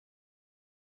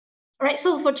All right,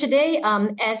 so for today,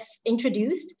 as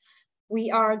introduced, we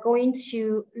are going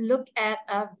to look at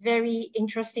a very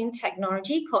interesting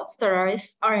technology called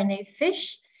Stellaris RNA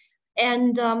FISH.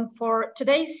 And for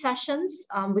today's sessions,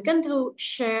 we're going to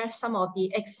share some of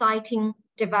the exciting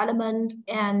development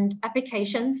and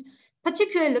applications,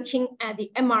 particularly looking at the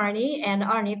mRNA and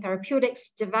RNA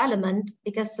therapeutics development,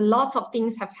 because lots of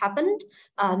things have happened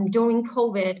during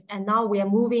COVID, and now we are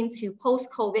moving to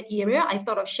post-COVID era. I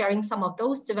thought of sharing some of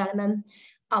those developments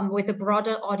with a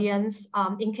broader audience,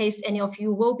 in case any of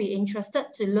you will be interested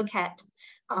to look at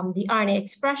the RNA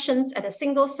expressions at a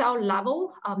single cell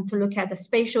level, to look at the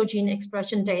spatial gene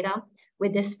expression data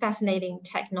with this fascinating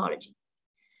technology.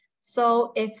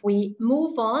 So if we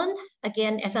move on,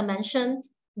 again, as I mentioned,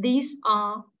 these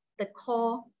are the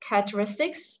core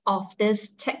characteristics of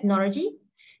this technology.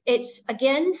 It's,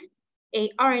 again, a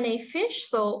RNA fish,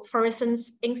 so for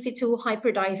instance, in situ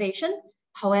hybridization.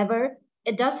 However,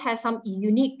 it does have some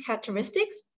unique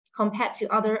characteristics compared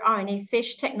to other RNA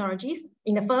fish technologies.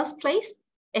 In the first place,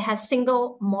 it has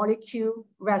single molecule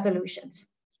resolutions.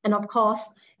 And of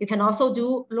course, you can also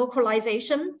do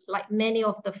localization like many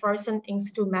of the first and in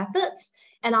situ methods.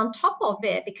 And on top of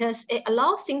it, because it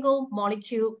allows single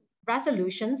molecule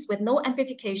resolutions with no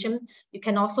amplification, you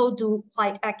can also do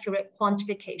quite accurate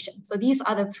quantification. So these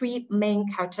are the three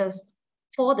main characters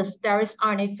for the Stellaris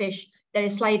RNA fish that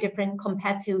is slightly different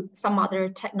compared to some other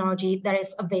technology that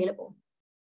is available.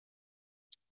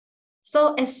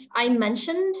 So as I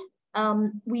mentioned,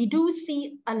 we do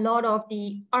see a lot of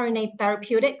the RNA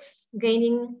therapeutics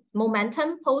gaining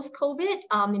momentum post-COVID,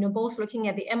 both looking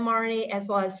at the mRNA as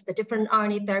well as the different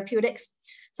RNA therapeutics.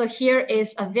 So here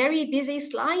is a very busy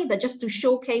slide, but just to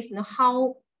showcase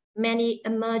how many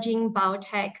emerging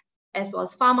biotech as well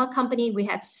as pharma company we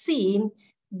have seen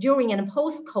during and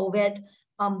post-COVID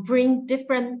bring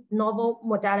different novel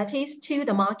modalities to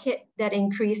the market that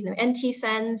increase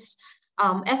antisense,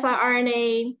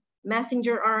 siRNA,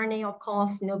 messenger RNA, of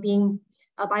course, being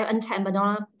BioNTech and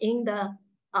Moderna in the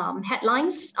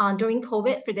headlines during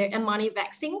COVID for their mRNA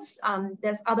vaccines.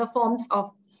 There's other forms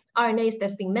of RNAs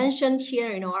that's been mentioned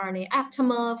here, RNA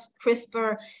aptamers,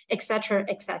 CRISPR, et cetera,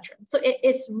 et cetera. So it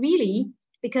is really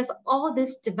because all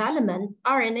this development,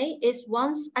 RNA is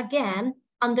once again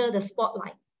under the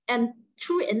spotlight. And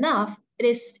true enough, it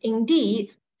is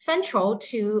indeed central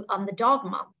to the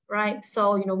dogma, right?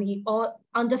 So, we all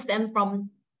understand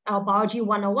from our Biology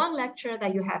 101 lecture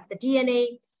that you have the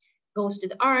DNA goes to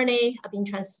the RNA, being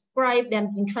transcribed,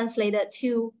 then being translated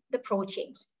to the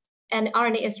proteins. And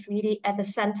RNA is really at the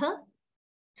center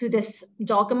to this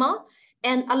dogma.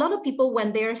 And a lot of people,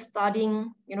 when they're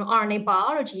studying, RNA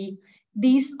biology,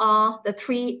 these are the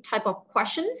three type of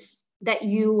questions that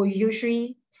you will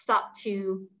usually start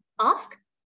to ask.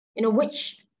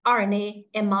 Which RNA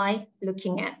am I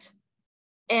looking at?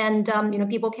 And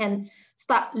people can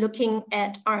start looking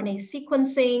at RNA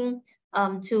sequencing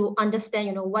to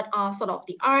understand, what are sort of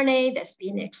the RNA that's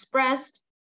being expressed.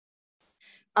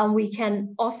 We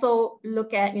can also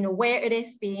look at, where it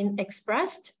is being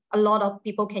expressed. A lot of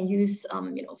people can use,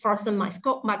 fluorescent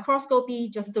microscopy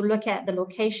just to look at the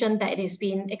location that it is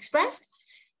being expressed.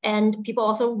 And people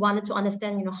also wanted to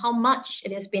understand, how much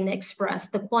it has been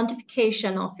expressed, the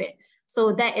quantification of it.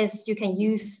 So that is, you can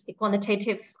use the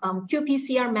quantitative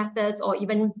qPCR methods, or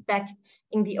even back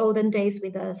in the olden days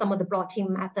with some of the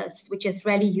blotting methods, which is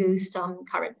rarely used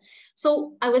current.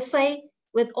 So I would say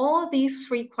with all these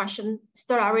three questions,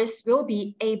 Stellaris will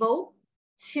be able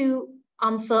to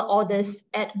answer all this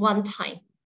at one time.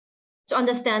 To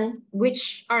understand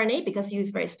which RNA, because you use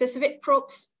very specific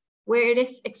probes, where it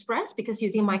is expressed, because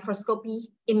using microscopy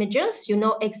images, you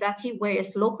know exactly where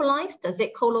it's localized. Does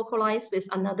it co-localize with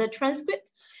another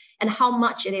transcript? And how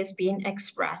much it is being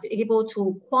expressed. You're able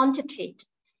to quantitate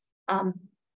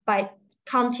by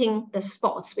counting the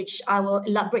spots, which I will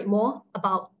elaborate more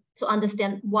about to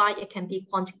understand why it can be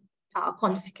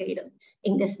quantified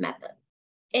in this method.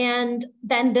 And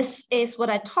then this is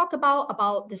what I talk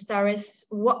about the Stellaris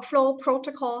workflow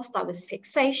protocol. Start with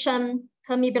fixation,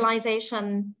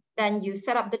 permeabilization. Then you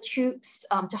set up the tubes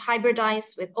to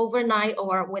hybridize with overnight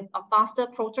or with a faster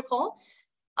protocol.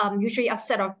 Usually a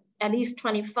set of at least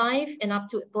 25 and up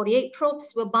to 48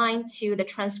 probes will bind to the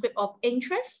transcript of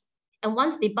interest. And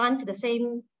once they bind to the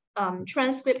same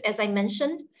transcript, as I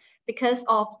mentioned, because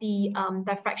of the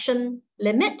diffraction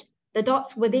limit, the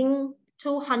dots within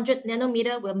 200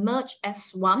 nanometer will merge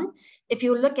as one. If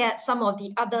you look at some of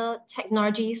the other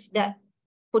technologies that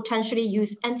potentially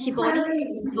use antibody,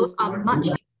 those are much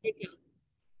bigger.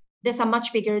 These are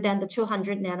much bigger than the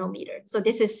 200 nanometer. So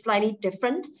this is slightly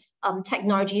different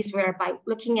technologies where by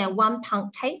looking at one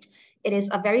punctate, it is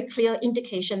a very clear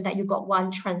indication that you got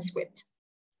one transcript.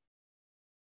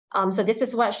 So this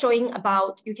is what showing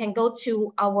about, you can go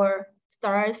to our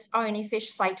Stellaris RNA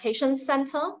FISH Citation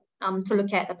Center to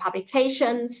look at the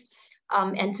publications,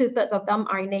 and 2/3 of them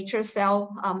are in Nature,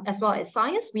 Cell, as well as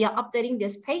Science. We are updating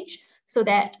this page so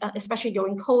that, especially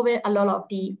during COVID, a lot of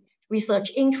the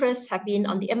research interests have been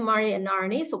on the mRNA and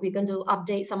RNA. So we're going to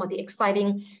update some of the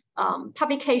exciting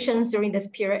publications during this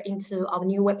period into our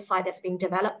new website that's being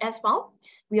developed as well.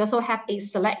 We also have a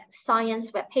select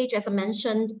science webpage, as I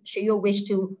mentioned, should you wish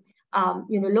to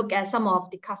look at some of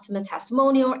the customer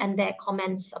testimonial and their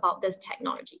comments about this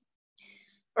technology.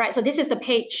 All right, so this is the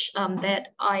page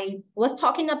that I was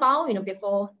talking about,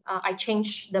 before I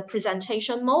changed the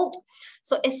presentation mode.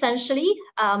 So essentially,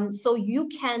 so you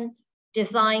can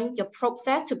design your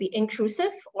process to be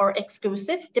inclusive or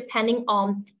exclusive, depending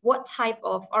on what type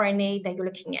of RNA that you're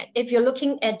looking at. If you're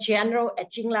looking at general, at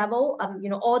gene level,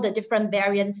 all the different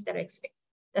variants that are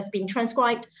that's being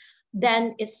transcribed,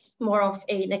 then it's more of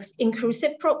an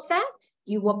inclusive process.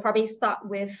 You will probably start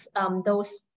with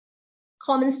those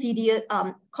common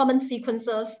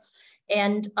sequences,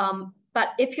 and but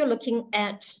if you're looking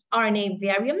at RNA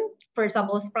variant, for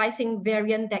example, splicing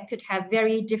variant that could have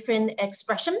very different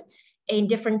expression in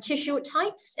different tissue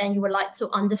types, and you would like to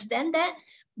understand that,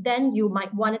 then you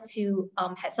might want to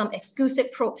have some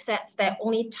exclusive probe sets that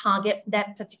only target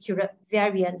that particular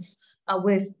variants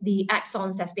with the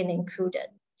exons that's been included.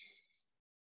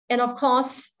 And of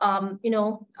course,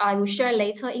 I will share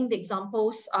later in the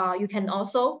examples, you can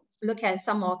also look at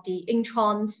some of the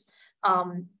introns,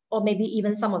 or maybe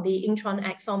even some of the intron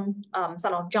exon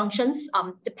sort of junctions,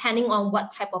 depending on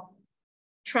what type of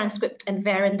transcript and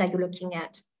variant that you're looking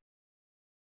at.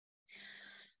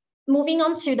 Moving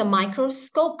on to the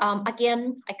microscope,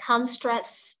 again, I can't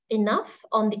stress enough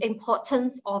on the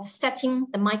importance of setting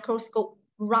the microscope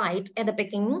right at the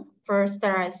beginning for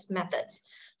Stellaris methods.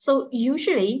 So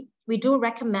usually we do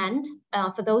recommend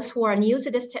for those who are new to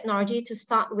this technology to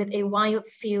start with a wide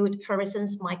field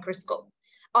fluorescence microscope.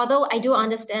 Although I do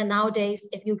understand nowadays,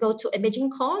 if you go to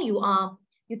imaging core,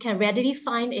 you can readily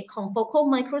find a confocal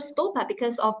microscope, but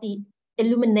because of the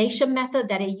illumination method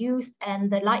that I use and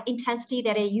the light intensity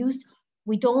that I use,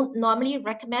 we don't normally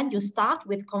recommend you start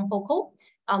with confocal.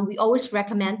 We always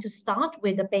recommend to start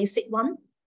with the basic one,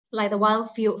 like the wide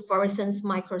field fluorescence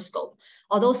microscope.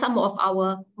 Although some of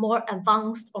our more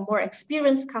advanced or more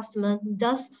experienced customer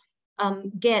does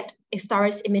get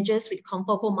Stellaris images with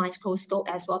confocal microscope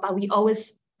as well, but we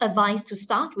always advise to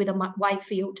start with a wide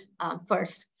field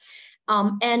first.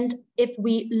 And if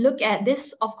we look at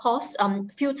this, of course,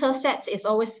 filter sets is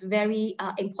always very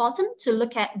important to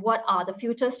look at what are the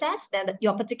filter sets that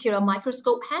your particular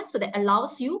microscope has, so that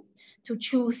allows you to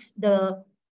choose the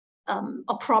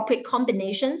appropriate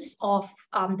combinations of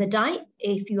the dye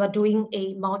if you are doing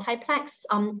a multiplex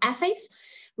assays.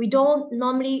 We don't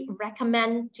normally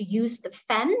recommend to use the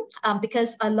FEM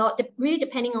because really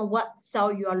depending on what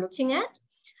cell you are looking at,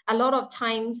 a lot of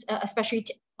times, especially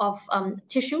of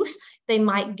tissues, they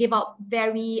might give out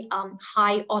very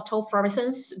high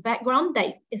autofluorescence background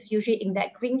that is usually in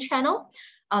that green channel.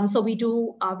 So we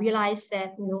do realize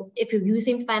that if you're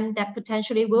using FEM, that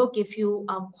potentially will give you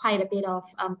quite a bit of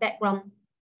background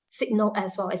signal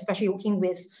as well, especially working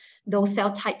with those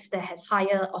cell types that has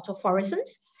higher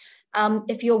autofluorescence.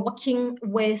 If you're working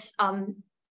with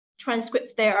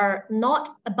transcripts that are not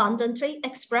abundantly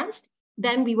expressed,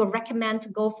 then we will recommend to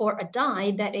go for a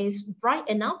dye that is bright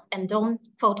enough and don't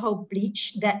photo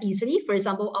bleach that easily. For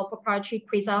example, our proprietary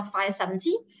Quasar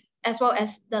 570, as well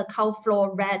as the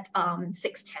Calfluor Red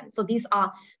 610. So these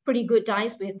are pretty good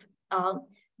dyes with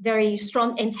very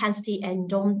strong intensity and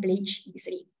don't bleach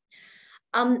easily.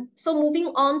 So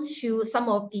moving on to some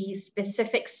of the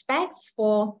specific specs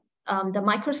for the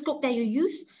microscope that you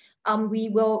use, we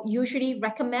will usually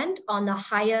recommend on a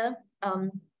higher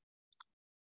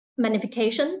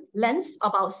magnification lens,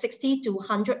 about 60 to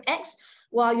 100x,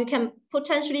 while you can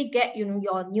potentially get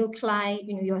your nuclei,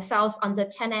 your cells under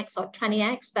 10x or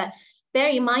 20x. But bear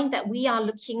in mind that we are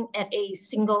looking at a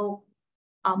single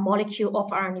molecule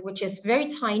of RNA, which is very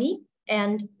tiny.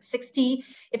 And 60,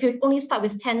 if you only start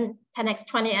with 10x,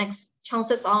 20x,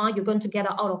 chances are you're going to get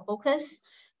out of focus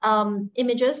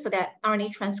images for that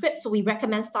RNA transcript. So we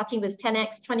recommend starting with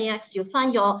 10x, 20x. You'll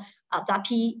find your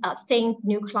DAPI stained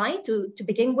nuclei to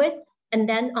begin with. And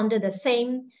then under the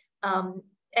same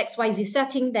XYZ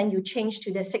setting, then you change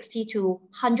to the 60 to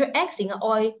 100x in an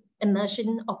oil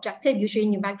immersion objective. Usually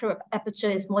your macro aperture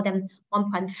is more than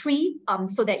 1.3,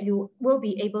 so that you will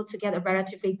be able to get a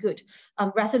relatively good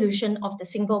resolution of the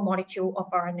single molecule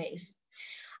of RNAs.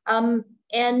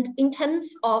 And in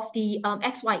terms of the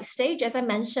XY stage, as I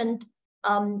mentioned,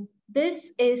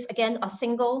 this is again a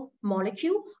single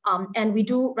molecule, and we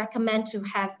do recommend to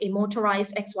have a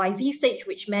motorized XYZ stage,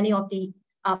 which many of the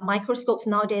microscopes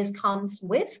nowadays comes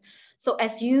with. So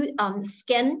as you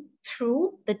scan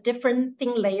through the different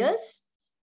thin layers,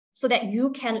 so that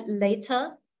you can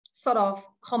later sort of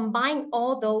combine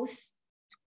all those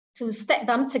to stack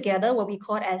them together, what we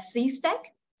call as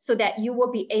Z-stack, so that you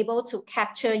will be able to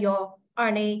capture your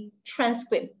RNA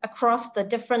transcript across the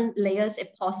different layers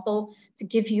if possible to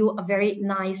give you a very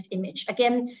nice image.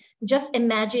 Again, just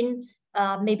imagine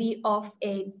maybe of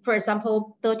a, for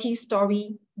example,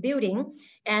 30-story building,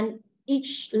 and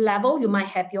each level you might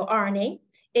have your RNA.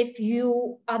 If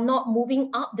you are not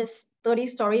moving up this 30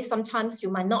 stories, sometimes you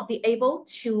might not be able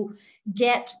to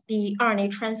get the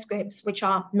RNA transcripts, which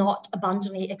are not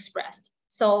abundantly expressed.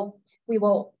 So we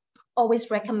will always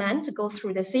recommend to go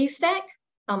through the Z-stack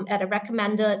at a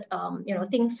recommended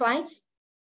thin size,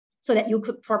 so that you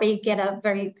could probably get a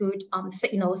very good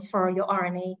signals for your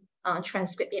RNA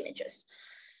transcript images.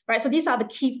 Right, so these are the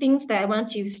key things that I want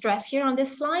to stress here on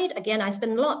this slide. Again, I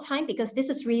spend a lot of time because this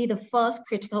is really the first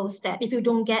critical step. If you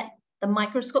don't get the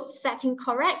microscope setting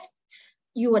correct,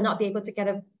 you will not be able to get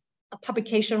a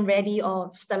publication ready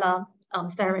of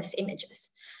Stellaris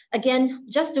images. Again,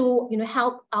 just to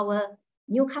help our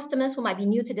new customers who might be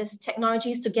new to this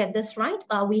technologies to get this right,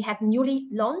 we have newly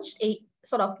launched a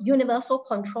sort of universal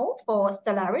control for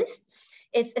Stellaris.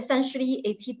 It's essentially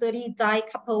a T30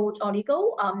 di-coupled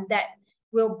oligo that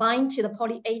will bind to the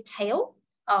poly A tail,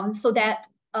 so that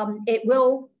it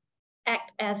will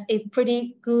act as a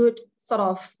pretty good sort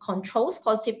of controls,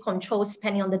 positive controls,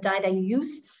 depending on the dye that you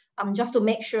use, just to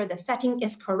make sure the setting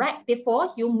is correct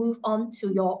before you move on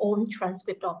to your own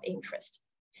transcript of interest.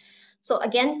 So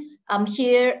again,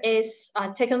 here is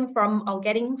taken from our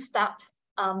Getting Start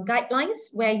guidelines,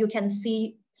 where you can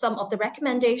see some of the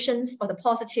recommendations for the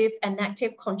positive and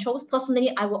negative controls.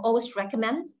 Personally, I will always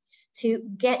recommend to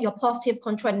get your positive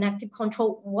control and negative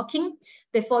control working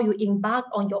before you embark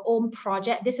on your own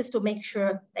project. This is to make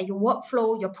sure that your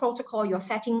workflow, your protocol, your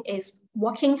setting is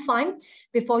working fine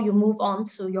before you move on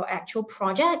to your actual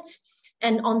projects.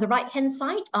 And on the right-hand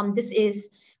side, this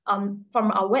is from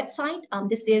our website.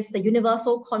 This is the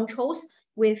universal controls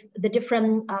with the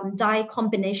different dye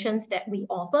combinations that we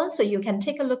offer. So you can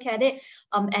take a look at it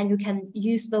and you can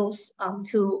use those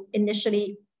to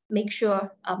initially make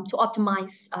sure to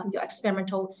optimize your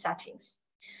experimental settings.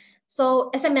 So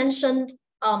as I mentioned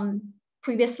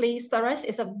previously, Stellaris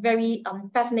is a very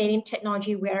fascinating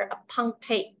technology where a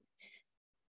punctate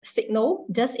signal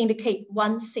does indicate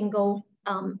one single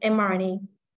mRNA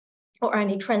or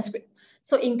RNA transcript.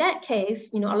 So in that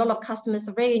case, a lot of customers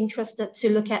are very interested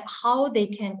to look at how they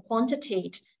can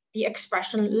quantitate the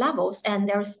expression levels. And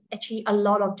there's actually a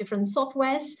lot of different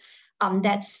softwares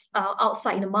that's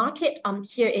outside in the market.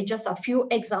 Here are just a few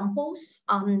examples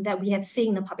that we have seen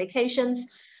in the publications.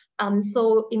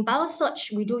 So in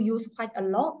Biosearch, we do use quite a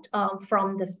lot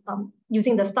from this,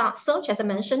 using the Start Search, as I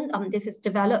mentioned. This is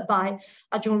developed by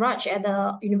Arjun Raj at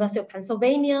the University of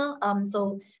Pennsylvania.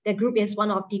 So the group is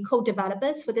one of the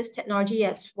co-developers for this technology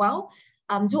as well.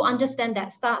 Do understand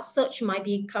that Start Search might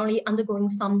be currently undergoing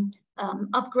some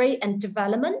upgrade and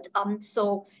development.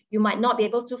 So you might not be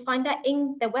able to find that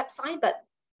in the website, but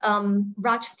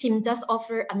Raj's team does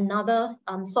offer another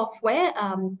software,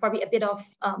 probably a bit of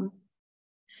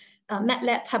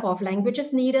MATLAB type of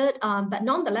languages needed, but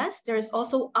nonetheless, there is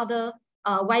also other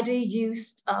widely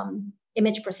used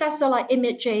image processor like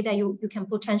ImageJ that you can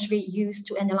potentially use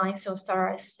to analyze your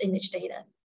Stellaris image data.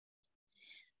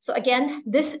 So again,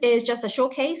 this is just a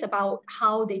showcase about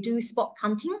how they do spot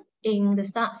counting in the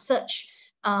Start Search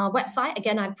website.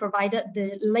 Again, I provided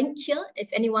the link here.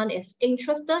 If anyone is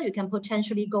interested, you can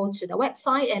potentially go to the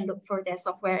website and look for their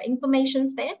software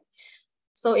information there.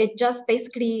 So it just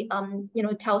basically,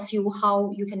 tells you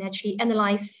how you can actually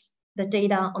analyze the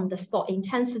data on the spot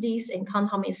intensities and count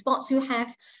how many spots you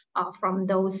have from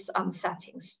those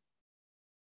settings.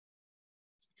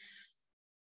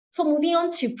 So moving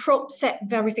on to probe set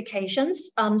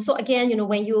verifications. So again,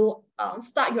 when you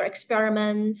start your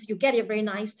experiments, you get your very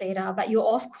nice data, but you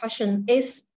also question,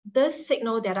 is this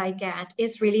signal that I get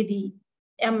is really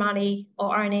the mRNA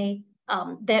or RNA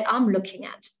that I'm looking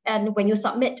at? And when you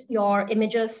submit your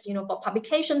images, for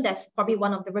publication, that's probably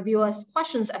one of the reviewers'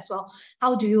 questions as well.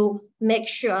 How do you make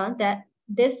sure that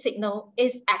this signal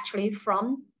is actually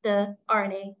from the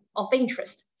RNA of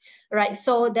interest? Right,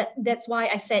 so that's why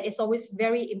I said it's always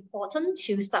very important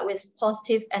to start with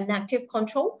positive and negative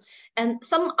control. And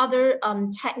some other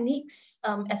techniques,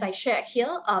 as I share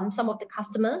here, some of the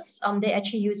customers, they're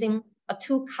actually using a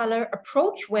two-color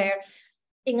approach where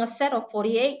in a set of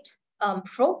 48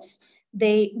 probes,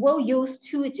 they will use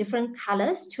two different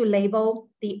colors to label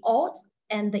the odd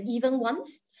and the even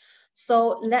ones.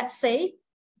 So let's say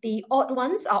the odd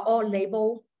ones are all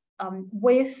labeled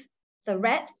with the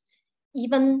red,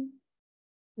 even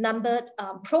numbered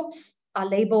probes are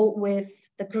labeled with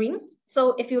the green.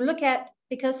 So if you look at,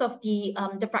 because of the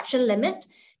diffraction limit,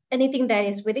 anything that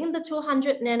is within the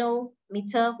 200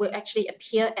 nanometer will actually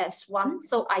appear as 1.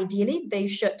 So ideally, they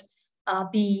should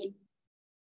be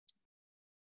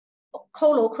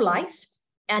co-localized,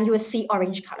 and you will see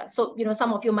orange color. So,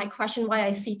 some of you might question why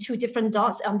I see two different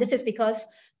dots. This is because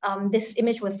this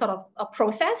image was sort of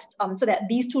processed so that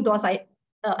these two dots are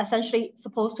essentially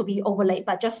supposed to be overlaid,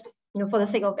 but just, for the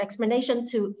sake of explanation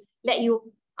to let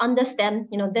you understand,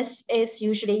 this is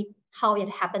usually how it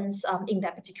happens in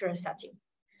that particular setting.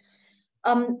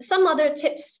 Some other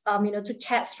tips, to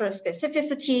test for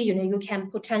specificity, you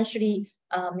can potentially,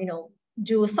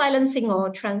 do silencing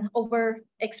or over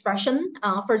expression.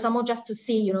 For example, just to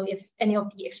see, if any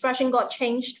of the expression got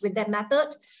changed with that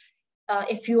method.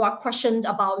 If you are questioned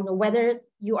about, whether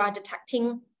you are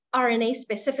detecting RNA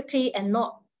specifically and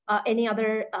not any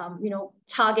other,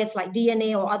 targets like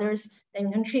DNA or others, then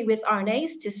you can treat with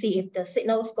RNAs to see if the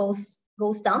signals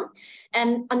goes down.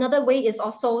 And another way is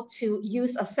also to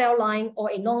use a cell line or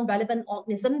a non-relevant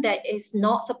organism that is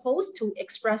not supposed to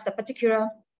express the particular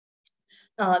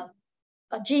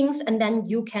genes, and then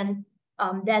you can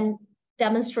then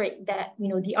demonstrate that the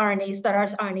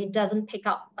Stellaris RNA doesn't pick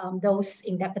up those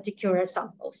in that particular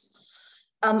samples.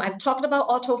 I've talked about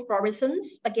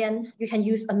autofluorescence. Again, you can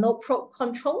use a no-probe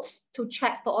controls to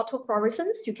check for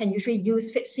autofluorescence. You can usually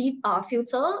use FISH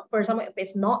filter. For example, if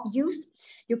it's not used,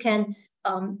 you can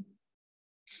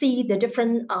see the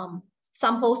different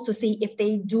samples to see if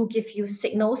they do give you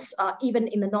signals, even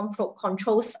in the non-probe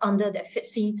controls under the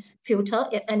FISH filter.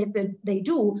 And if they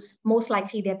do, most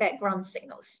likely they're background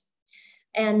signals.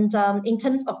 And in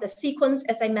terms of the sequence,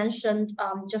 as I mentioned,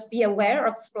 just be aware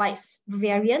of splice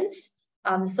variants.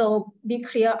 So be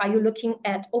clear, are you looking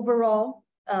at overall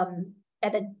at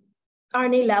the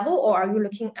RNA level, or are you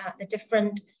looking at the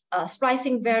different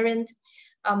splicing variant?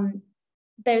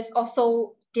 There's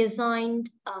also designed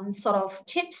sort of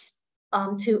tips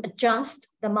to adjust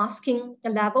the masking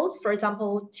levels, for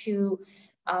example, to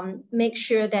make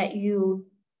sure that you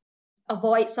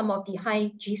avoid some of the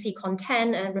high GC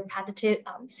content and repetitive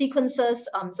sequences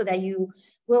so that you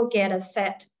will get a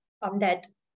set that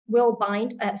will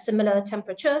bind at similar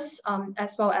temperatures,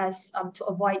 as well as to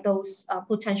avoid those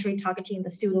potentially targeting the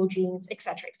pseudogenes, et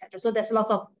cetera, et cetera. So there's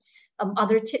lots of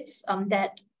other tips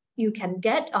that you can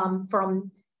get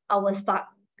from our start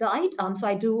guide. So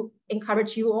I do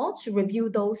encourage you all to review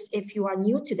those if you are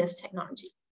new to this technology.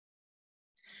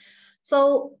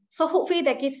 So hopefully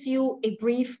that gives you a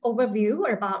brief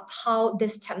overview about how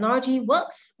this technology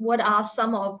works. What are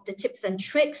some of the tips and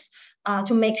tricks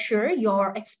to make sure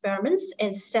your experiments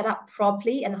is set up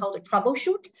properly, and how to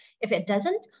troubleshoot if it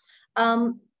doesn't.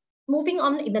 Moving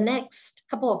on in the next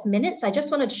couple of minutes, I just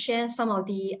wanted to share some of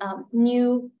the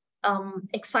new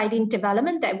exciting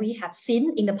development that we have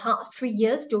seen in the past 3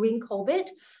 years during COVID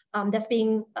that's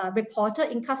being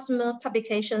reported in customer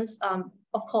publications.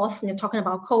 Of course, talking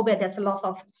about COVID, there's a lot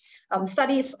of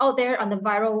studies out there on the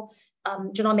viral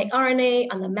genomic RNA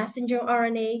and the messenger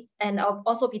RNA. And I'll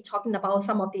also be talking about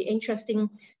some of the interesting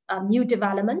new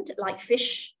development like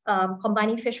FISH,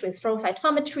 combining FISH with flow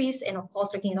cytometries, and of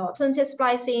course, looking at alternative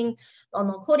splicing,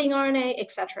 non-coding RNA,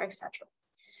 et cetera, et cetera.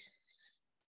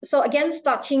 So again,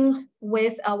 starting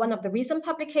with one of the recent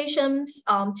publications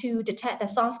to detect the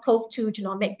SARS-CoV-2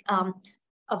 genomic,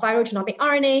 viral genomic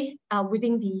RNA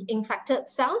within the infected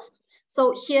cells.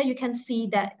 So here you can see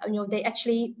that they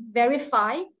actually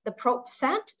verify the probe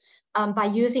set by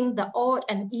using the odd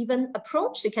and even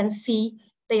approach. You can see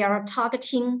they are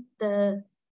targeting the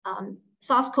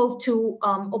SARS-CoV-2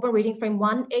 open reading frame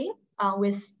 1A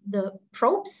with the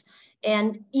probes,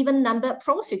 and even number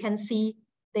probes. You can see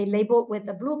they labeled with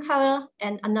a blue color,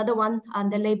 and another one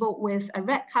they labeled with a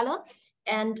red color.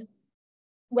 And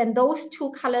when those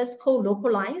two colors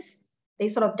co-localize, they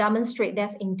sort of demonstrate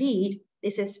that indeed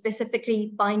this is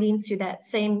specifically binding to that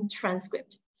same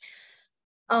transcript.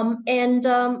 Then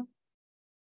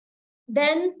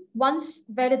once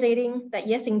validating that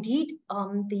yes, indeed,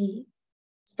 the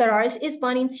Stellaris is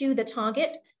binding to the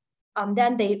target,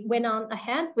 then they went on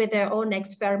ahead with their own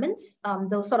experiments.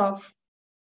 They'll sort of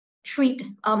treat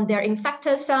their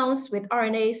infected cells with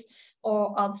RNAs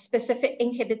or a specific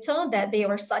inhibitor that they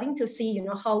were starting to see,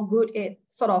 how good it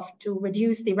sort of to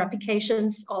reduce the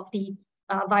replications of the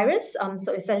virus.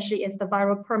 So essentially it's the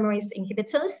viral polymerase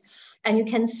inhibitors. And you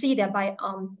can see that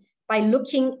by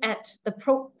looking at the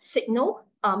probe signal,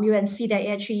 you can see that it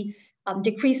actually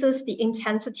decreases the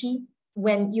intensity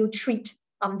when you treat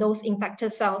those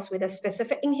infected cells with a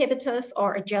specific inhibitors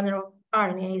or a general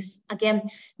RNAs. Again,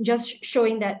 just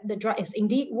showing that the drug is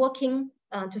indeed working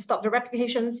to stop the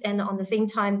replications, and on the same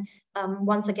time,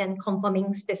 once again,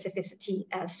 confirming specificity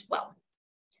as well.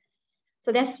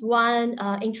 So that's one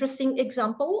interesting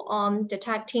example on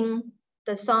detecting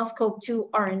the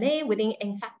SARS-CoV-2 RNA within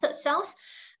infected cells.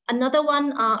 Another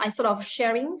one I sort of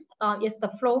sharing is the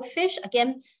flow fish.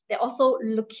 Again, they're also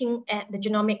looking at the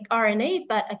genomic RNA,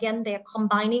 but again, they're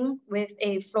combining with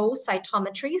a flow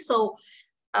cytometry. So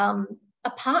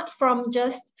apart from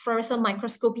just fluorescent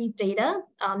microscopy data,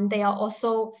 they are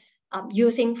also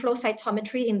using flow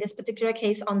cytometry, in this particular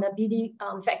case on the BD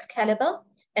VEX caliber,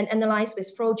 and analyze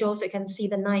with flow gel, so you can see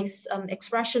the nice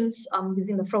expressions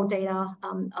using the flow data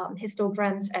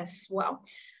histograms as well.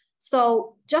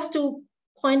 So just to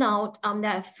point out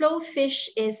that flow fish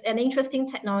is an interesting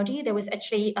technology that was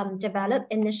actually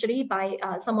developed initially by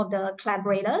some of the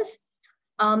collaborators.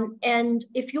 And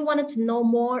if you wanted to know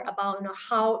more about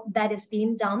how that is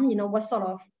being done, what sort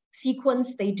of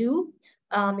sequence they do,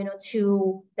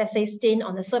 to, let's say, stain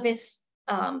on the surface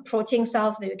protein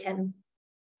cells, that you can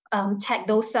tag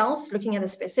those cells, looking at a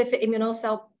specific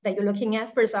immunocell that you're looking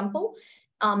at, for example.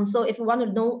 So if you want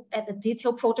to know at the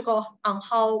detailed protocol on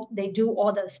how they do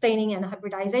all the staining and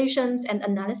hybridizations and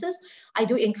analysis, I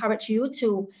do encourage you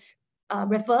to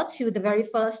refer to the very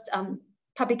first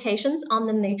publications on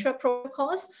the Nature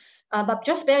protocols. But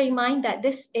just bear in mind that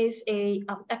this is a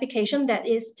application that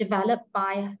is developed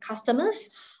by customers.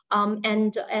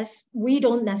 And as we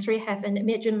don't necessarily have an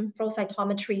imaging flow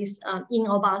cytometries in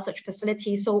our Biosearch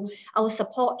facility, so our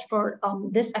support for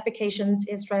these applications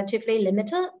is relatively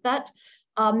limited, but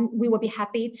we will be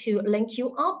happy to link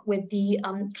you up with the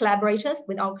our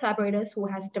collaborators who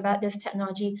has developed this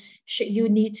technology, should you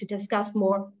need to discuss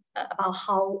more about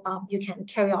how you can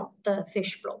carry out the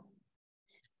fish flow.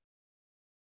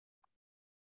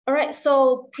 All right,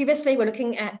 so previously we're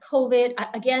looking at COVID.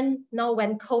 Again, now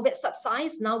when COVID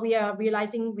subsides, now we are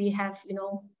realizing we have,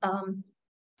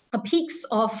 a peaks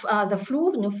of the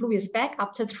flu. Flu is back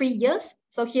after 3 years.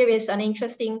 So here is an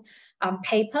interesting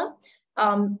paper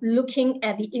looking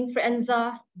at the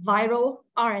influenza viral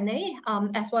RNA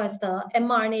as well as the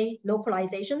mRNA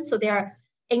localization. So they are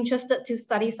interested to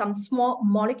study some small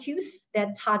molecules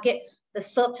that target the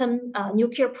certain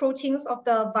nuclear proteins of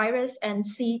the virus and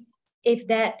see if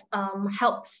that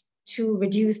helps to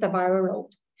reduce the viral load.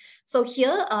 So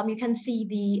here you can see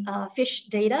the fish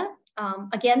data.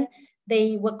 Again,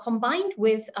 they were combined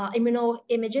with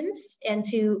immunoimaging and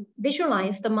to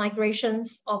visualize the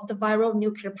migrations of the viral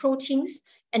nuclear proteins,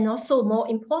 and also more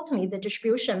importantly, the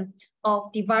distribution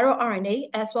of the viral RNA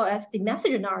as well as the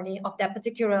messenger RNA of that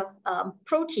particular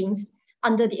proteins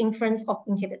under the influence of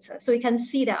inhibitors. So you can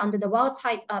see that under the wild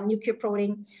type nuclear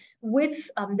protein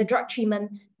with the drug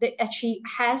treatment, that actually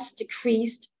has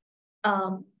decreased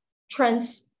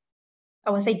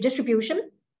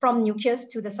distribution from nucleus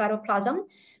to the cytoplasm.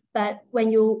 But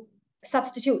when you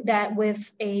substitute that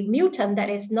with a mutant that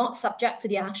is not subject to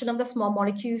the action of the small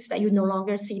molecules, that you no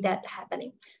longer see that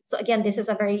happening. So again, this is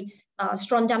a very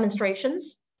strong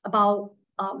demonstrations about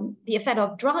the effect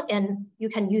of drug, and you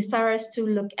can use Stellaris to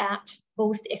look at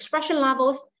both the expression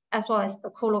levels as well as the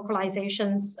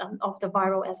co-localizations of the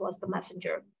viral as well as the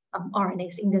messenger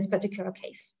RNAs in this particular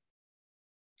case.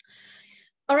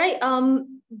 All right,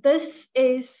 this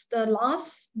is the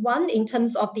last one in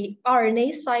terms of the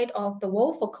RNA side of the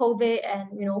world for COVID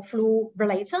and flu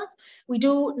related. We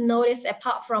do notice,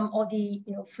 apart from all the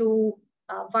flu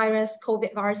virus,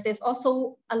 COVID virus, there's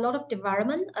also a lot of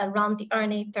development around the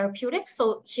RNA therapeutics.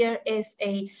 So here is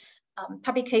a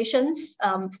publications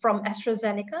from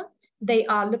AstraZeneca. They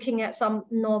are looking at some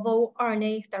novel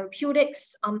RNA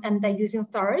therapeutics and they're using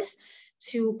Stellaris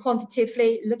to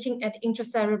quantitatively looking at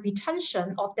intracellular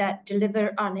retention of that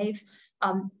delivered RNAs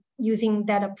using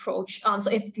that approach.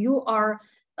 So if you are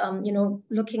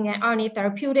looking at RNA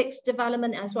therapeutics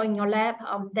development as well in your lab,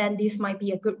 then this might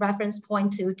be a good reference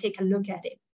point to take a look at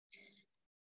it.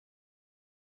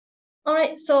 All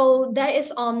right, so that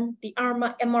is on the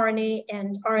mRNA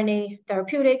and RNA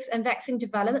therapeutics and vaccine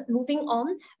development. Moving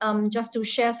on, just to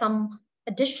share some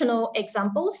additional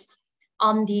examples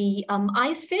on the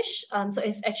ice fish. So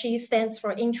it actually stands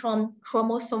for intron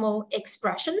chromosomal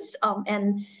expressions.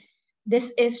 And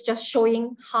this is just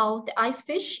showing how the ice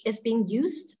fish is being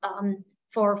used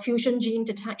for fusion gene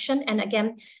detection. And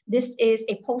again, this is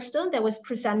a poster that was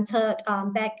presented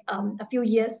back a few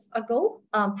years ago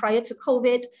prior to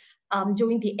COVID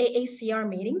during the AACR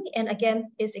meeting. And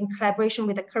again, is in collaboration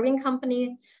with a Korean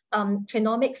company,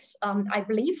 Clinomics, I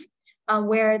believe,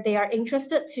 where they are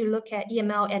interested to look at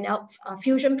EML and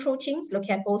fusion proteins, look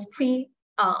at both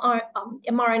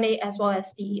mRNA as well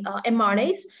as the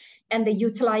mRNAs, and they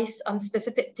utilize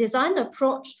specific design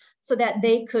approach so that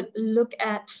they could look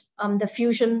at the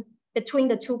fusion between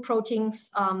the two proteins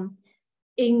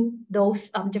in those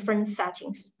different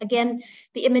settings. Again,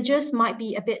 the images might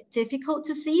be a bit difficult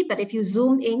to see, but if you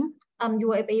zoom in, you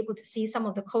will be able to see some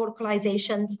of the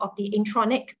co-localizations of the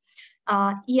intronic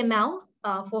EML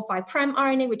for 5'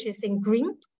 RNA, which is in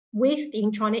green, with the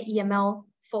intronic EML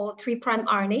for 3'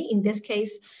 RNA, in this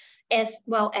case, as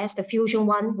well as the fusion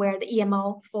one, where the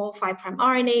EML for 5'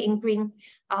 RNA in green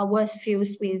was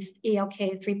fused with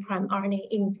ALK 3' RNA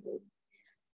in blue.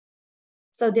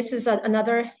 So this is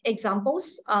another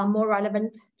examples more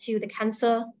relevant to the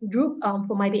cancer group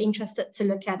who might be interested to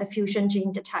look at the fusion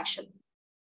gene detection.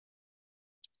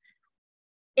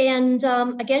 And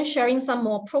again, sharing some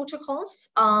more protocols,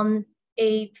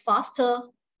 a faster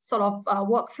sort of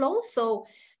workflow. So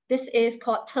this is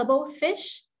called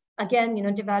TurboFish. Again,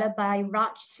 developed by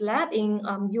Raj's lab in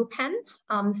UPenn.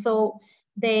 So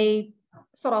they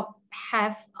sort of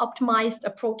have optimized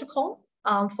a protocol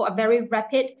for a very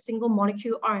rapid single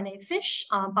molecule RNA fish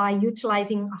by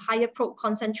utilizing a higher probe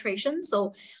concentration.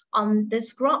 So on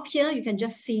this graph here, you can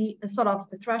just see the sort of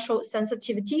the threshold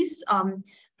sensitivities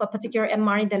for a particular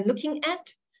mRNA they're looking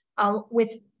at with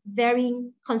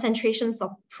varying concentrations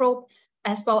of probe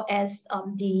as well as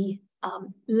the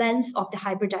length of the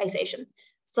hybridization.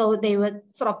 So they would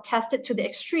sort of test it to the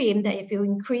extreme that if you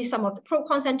increase some of the probe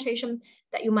concentration,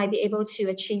 that you might be able to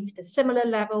achieve the similar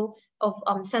level of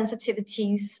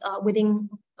sensitivities within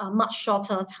a much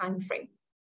shorter time frame.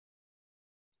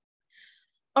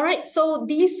 All right, so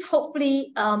these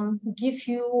hopefully give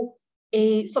you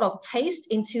a sort of taste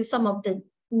into some of the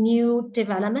new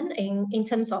development in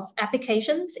terms of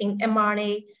applications in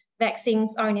mRNA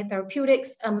vaccines, RNA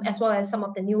therapeutics, as well as some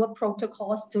of the newer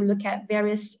protocols to look at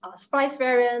various splice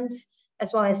variants,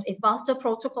 as well as a faster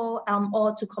protocol,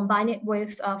 or to combine it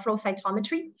with flow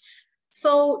cytometry.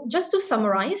 So just to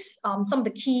summarize some of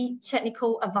the key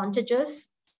technical advantages,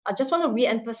 I just want to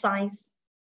re-emphasize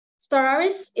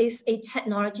Stellaris is a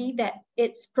technology that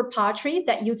it's proprietary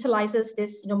that utilizes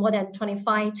this more than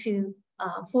 25 to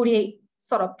 48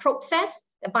 sort of probe sets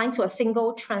that bind to a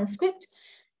single transcript.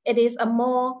 It is a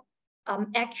more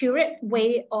accurate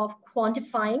way of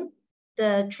quantifying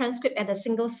the transcript at a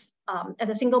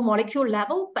single molecule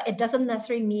level, but it doesn't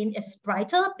necessarily mean it's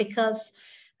brighter because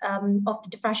of the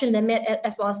diffraction limit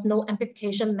as well as no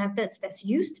amplification methods that's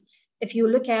used. If you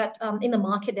look at in the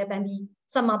market, there may be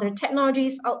some other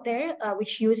technologies out there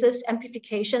which uses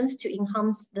amplifications to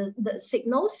enhance the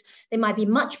signals. They might be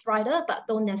much brighter, but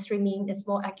don't necessarily mean it's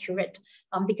more accurate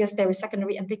because there is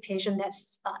secondary amplification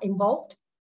that's involved.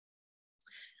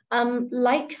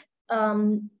 Like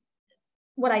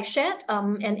what I shared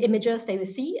and images that you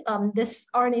see, this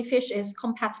RNA fish is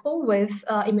compatible with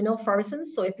immunofluorescence.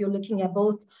 So if you're looking at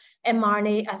both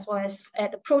mRNA as well as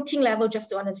at the protein level, just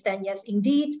to understand, yes,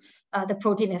 indeed, the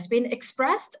protein has been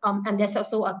expressed. And there's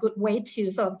also a good way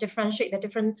to sort of differentiate the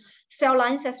different cell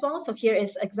lines as well. So here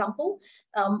is an example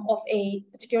of a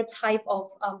particular type of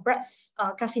breast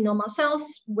carcinoma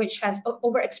cells, which has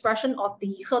overexpression of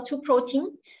the HER2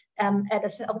 protein at the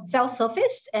cell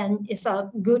surface, and it's a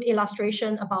good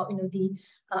illustration about the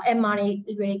mRNA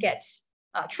really gets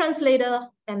translated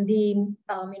and being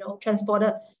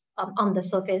transported on the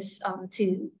surface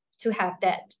to have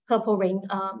that purple ring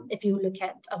if you look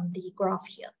at the graph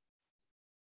here.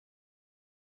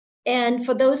 And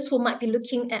for those who might be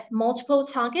looking at multiple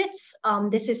targets,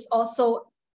 this is also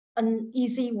an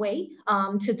easy way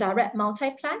to direct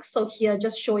multiplex. So here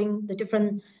just showing the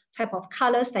different type of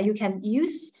colors that you can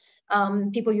use.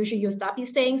 People usually use Darby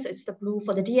stain, so it's the blue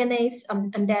for the DNAs,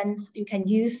 and then you can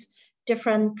use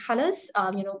different colors,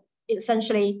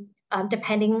 essentially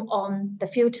depending on the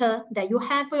filter that you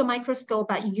have for your microscope,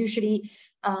 but usually,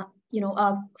 4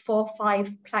 or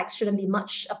 5 plex shouldn't be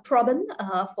much a problem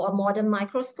for a modern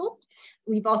microscope.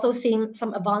 We've also seen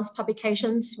some advanced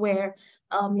publications where,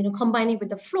 combining with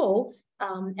the flow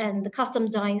and the custom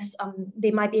dyes,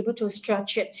 they might be able to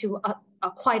stretch it to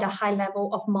quite a high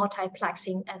level of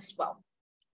multiplexing as well.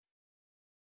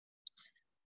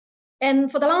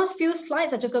 And for the last few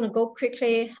slides, I'm just going to go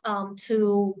quickly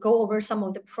to go over some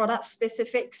of the product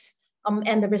specifics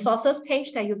and the resources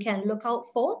page that you can look out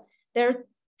for. There are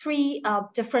 3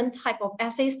 different type of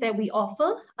assays that we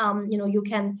offer. You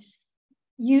can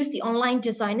use the online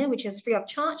designer, which is free of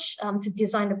charge, to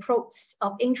design the probes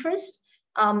of interest.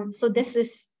 So this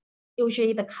is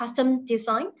usually the custom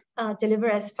design,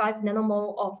 delivered as 5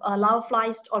 nanomole of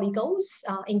lyophilized oligos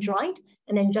in dried,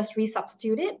 and then just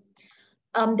resubstitute it.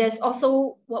 There's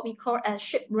also what we call as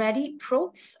ship-ready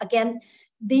probes. Again,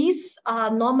 these are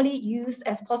normally used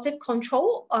as positive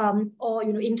control or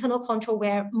internal control,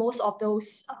 where most of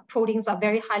those proteins are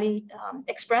very highly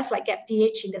expressed, like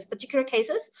GAPDH in this particular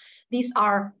cases. These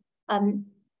are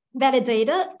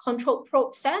validated control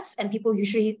probe sets, and people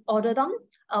usually order them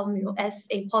as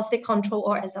a positive control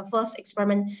or as a first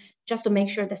experiment, just to make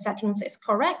sure the settings is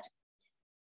correct.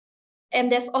 And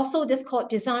there's also this called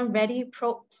design-ready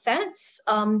probe sets.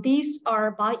 These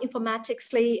are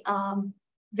bioinformatically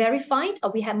verified.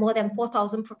 We have more than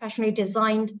 4,000 professionally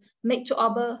designed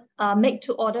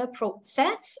made-to-order probe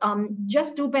sets.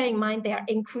 Just do bear in mind they are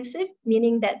inclusive,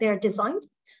 meaning that they're designed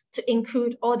to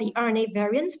include all the RNA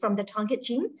variants from the target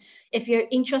gene. If you're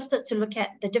interested to look at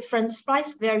the different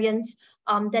splice variants,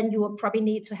 then you will probably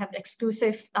need to have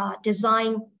exclusive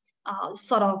design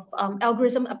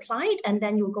algorithm applied, and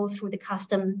then you'll go through the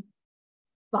custom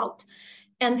route.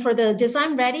 And for the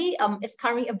design ready, it's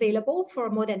currently available for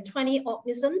more than 20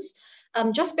 organisms.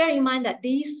 Just bear in mind that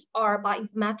these are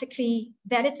bioinformatically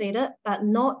validated, but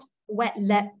not wet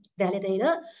lab validated.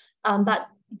 But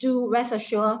do rest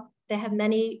assured, they have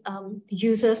many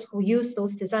users who use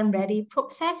those design ready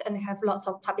probe sets and have lots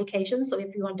of publications. So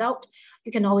if you're in doubt,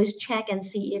 you can always check and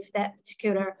see if that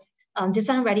particular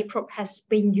design ready probe has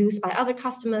been used by other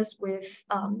customers with,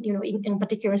 in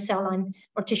particular cell line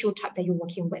or tissue type that you're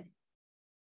working with.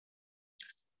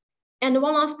 And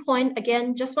one last point,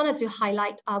 again, just wanted to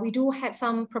highlight, we do have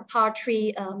some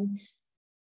proprietary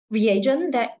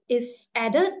reagent that is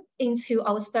added into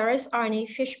our Stellaris RNA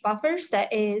FISH buffers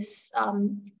that is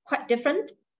quite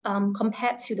different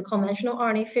compared to the conventional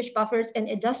RNA FISH buffers, and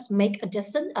it does make a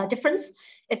difference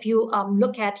if you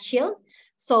look at here.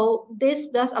 So this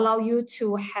does allow you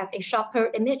to have a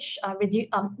sharper image,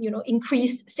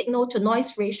 increased signal to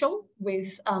noise ratio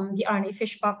with the RNA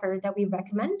FISH buffer that we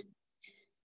recommend.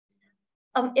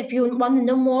 If you want to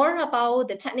know more about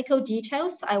the technical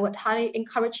details, I would highly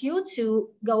encourage you to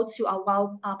go to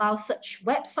our Biosearch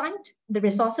website, the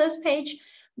resources page.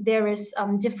 There is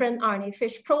different RNA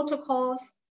FISH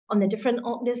protocols on the different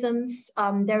organisms.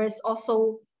 There is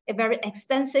also a very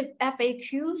extensive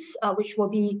FAQs, which will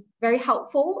be very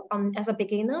helpful as a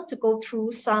beginner to go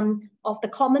through some of the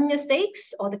common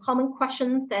mistakes or the common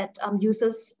questions that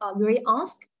users really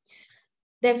ask.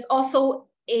 There's also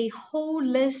a whole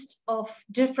list of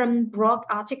different blog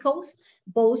articles,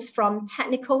 both from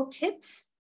technical tips,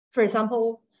 for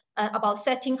example, about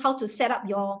how to set up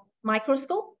your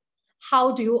microscope,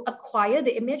 how do you acquire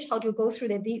the image, how do you go through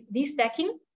the destacking,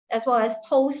 as well as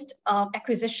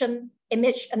post-acquisition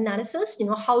image analysis,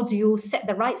 how do you set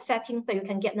the right setting so you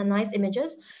can get the nice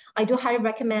images. I do highly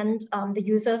recommend the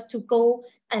users to go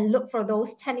and look for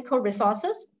those technical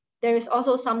resources. There is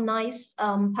also some nice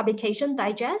publication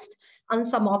digest on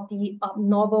some of the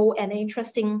novel and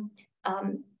interesting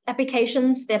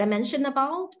applications that I mentioned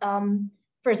about.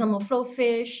 For example,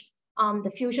 flowfish,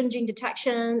 the fusion gene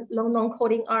detection, long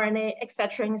non-coding RNA, et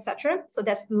cetera. So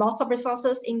there's lots of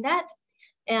resources in that.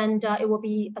 And it will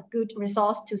be a good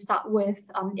resource to start with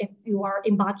if you are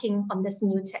embarking on this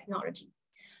new technology.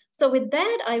 So with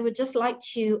that, I would just like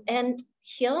to end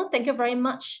here. Thank you very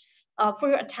much for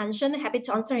your attention. Happy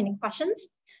to answer any questions.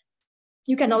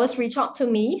 You can always reach out to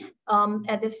me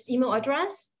at this email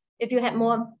address. If you have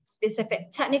more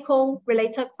specific technical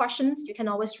related questions, you can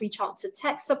always reach out to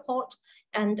tech support,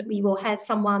 and we will have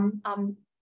someone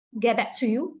get back to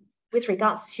you with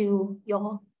regards to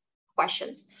your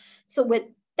questions. So with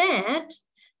that,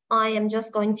 I am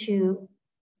just going to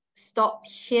stop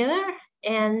here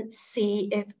and see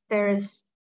if there's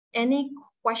any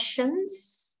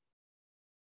questions.